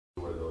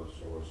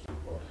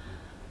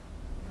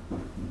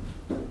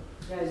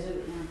Yeah,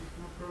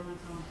 no problem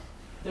at all.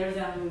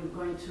 Thursday I'm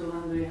going to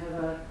London. We have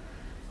a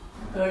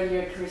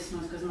earlier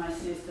Christmas because my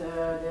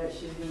sister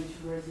she's going to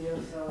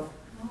Brazil, so.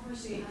 Oh, we're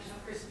seeing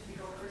have Christmas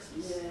before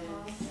Christmas. Yeah.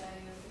 Oh, okay,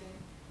 okay.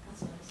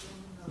 That's nice.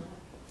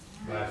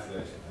 Nice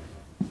place.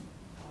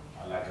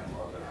 I like it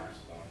more than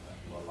Amsterdam.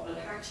 Well,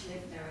 it's hard to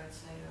live there, I'd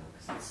say, though,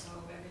 because it's so,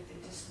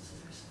 the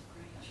distances are so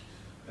great.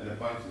 And the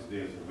point is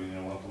this, when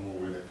you want to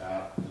move with a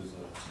car, there's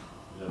a,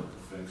 you have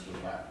to fence the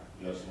back,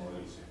 just more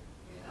easy.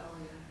 Yeah, oh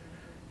yeah.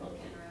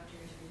 Getting around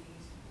here is really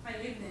easy. I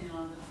lived in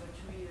London for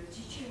 2 years.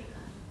 Did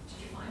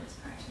you find it's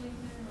hard to live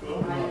there?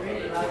 Good. I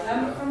really like.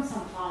 I'm from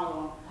São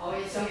Paulo. Oh,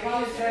 yeah, São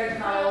Paulo is very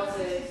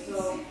chaotic.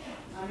 So,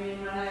 I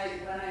mean, when I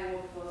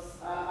moved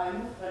I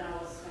moved when I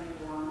was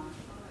 21.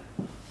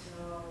 So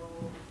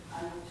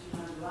I moved to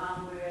learn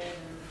language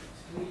and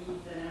to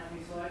eat and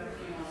everything. So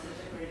everything was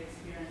such a great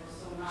experience. It was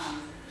so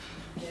nice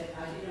that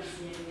I didn't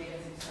see any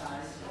negative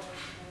sides.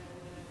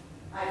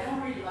 I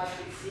don't really like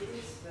big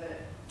cities,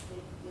 but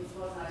it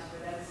was nice. But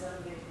that's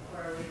something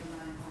for a reason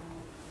I moved.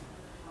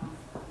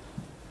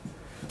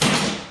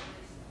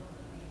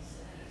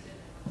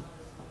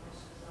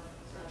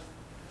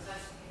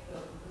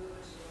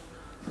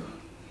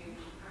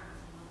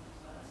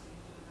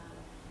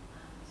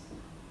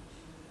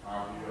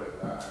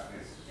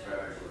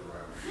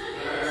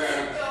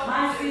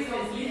 My sister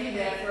was living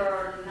there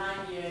for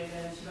 9 years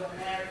and she got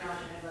married now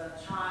she has a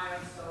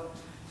child, so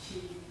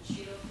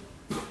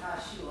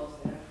she was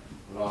there.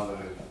 London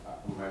is,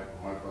 my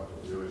point of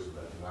view is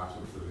that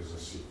Amsterdam is a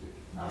city.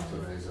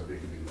 Amsterdam is a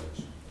big village.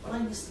 Well, I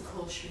miss the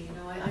culture, you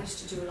know. I used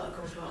to do a lot,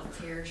 go to a lot of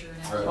theatre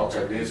and everything.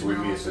 Okay, this we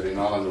miss it. In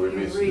Holland we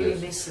miss really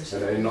this. miss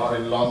it. And in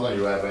London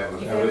you have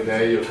every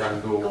day you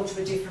can do Go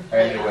to a different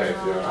place. anyway.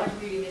 I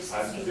really miss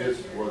And it. this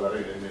what I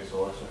really miss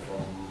also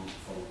from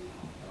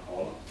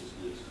Holland is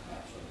this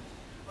actually.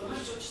 Well, my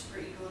Dutch is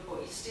pretty good, but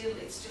it's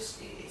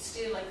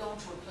still like going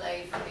to a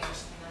play for me or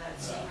something like that.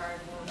 It's still hard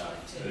work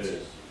like to. It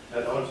is.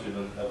 And also you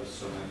don't have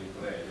so many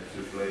plays. If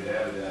you play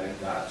there, they are in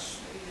Dutch.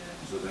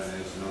 So then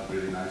it's not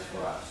really nice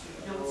for us.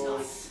 No, it's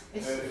not.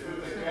 It's And if you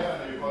take care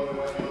and you call me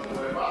when you're on the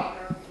way back,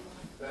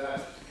 then I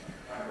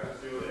can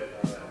see you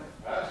later.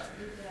 Huh?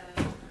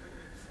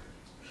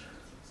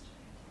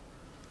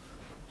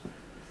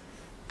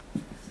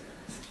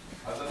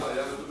 I don't know, you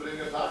have to bring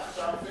a back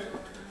something?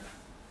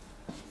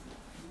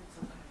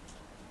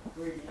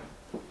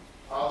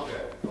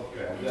 Okay,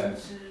 okay. And then,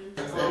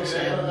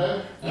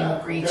 you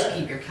agree to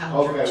keep your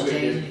calendar up to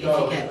date. If you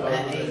get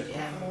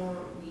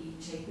we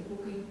take the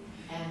booking,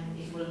 and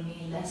it will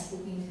mean less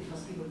bookings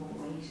because people won't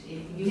wait.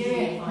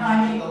 Usually you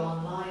go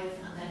on live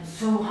and then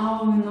So how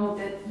do you know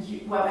that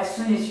well, as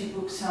soon as you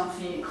book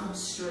something, it comes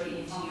straight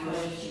into you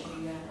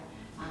immediately,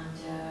 and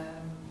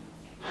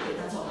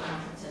that's all the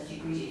contract says. You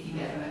agree if you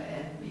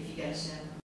get